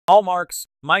Hallmark's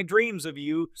My Dreams of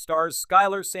You stars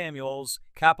Skyler Samuels.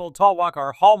 Kapil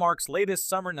Talwalkar. Hallmark's latest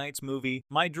summer nights movie,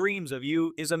 My Dreams of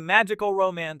You, is a magical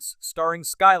romance starring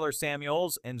Skyler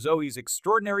Samuels and Zoe's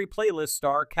extraordinary playlist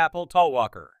star Kapil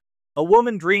Talwalkar. A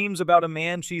woman dreams about a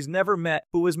man she's never met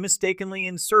who was mistakenly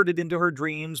inserted into her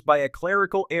dreams by a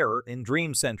clerical error in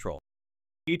Dream Central.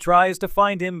 She tries to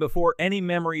find him before any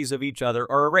memories of each other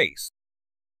are erased.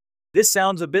 This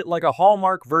sounds a bit like a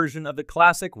Hallmark version of the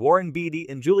classic Warren Beatty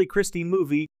and Julie Christie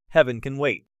movie, Heaven Can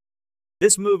Wait.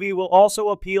 This movie will also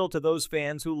appeal to those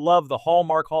fans who love the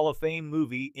Hallmark Hall of Fame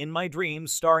movie In My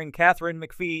Dreams starring Katharine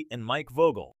McPhee and Mike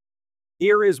Vogel.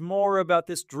 Here is more about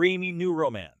this dreamy new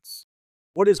romance.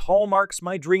 What is Hallmark's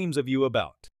My Dreams of You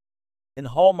about? In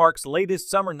Hallmark's latest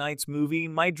summer nights movie,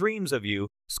 My Dreams of You,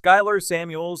 Skyler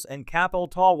Samuels and Kapil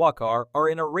Talwalkar are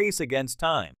in a race against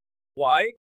time.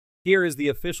 Why? Here is the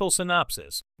official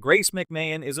synopsis. Grace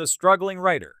McMahon is a struggling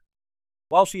writer.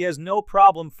 While she has no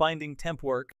problem finding temp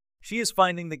work, she is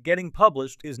finding that getting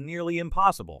published is nearly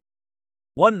impossible.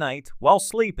 One night, while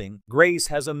sleeping, Grace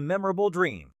has a memorable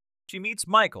dream. She meets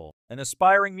Michael, an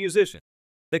aspiring musician.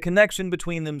 The connection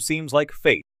between them seems like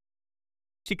fate.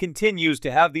 She continues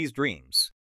to have these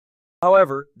dreams.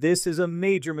 However, this is a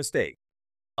major mistake.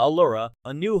 Allura,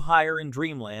 a new hire in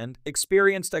Dreamland,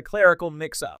 experienced a clerical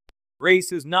mix-up.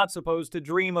 Grace is not supposed to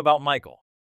dream about Michael.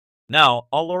 Now,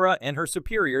 Allura and her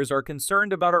superiors are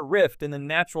concerned about a rift in the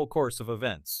natural course of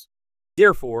events.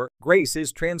 Therefore, Grace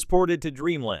is transported to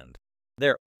Dreamland.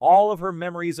 There, all of her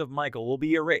memories of Michael will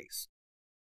be erased.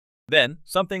 Then,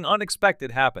 something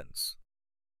unexpected happens.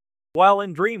 While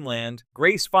in Dreamland,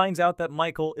 Grace finds out that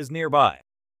Michael is nearby.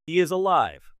 He is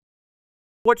alive.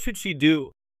 What should she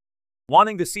do?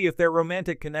 Wanting to see if their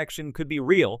romantic connection could be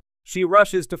real, she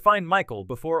rushes to find Michael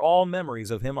before all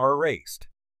memories of him are erased.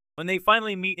 When they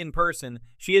finally meet in person,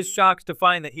 she is shocked to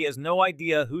find that he has no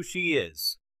idea who she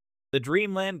is. The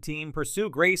Dreamland team pursue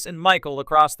Grace and Michael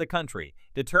across the country,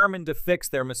 determined to fix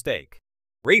their mistake.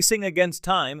 Racing against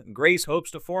time, Grace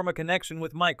hopes to form a connection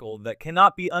with Michael that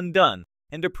cannot be undone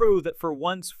and to prove that for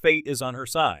once fate is on her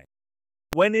side.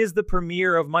 When is the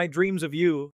premiere of My Dreams of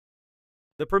You?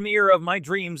 The premiere of My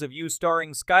Dreams of You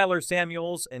starring Skyler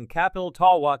Samuels and Kapil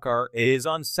Talwalkar is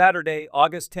on Saturday,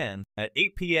 August 10 at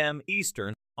 8 p.m.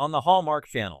 Eastern on the Hallmark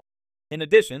Channel. In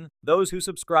addition, those who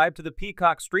subscribe to the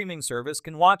Peacock streaming service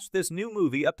can watch this new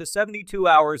movie up to 72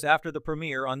 hours after the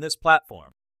premiere on this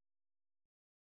platform.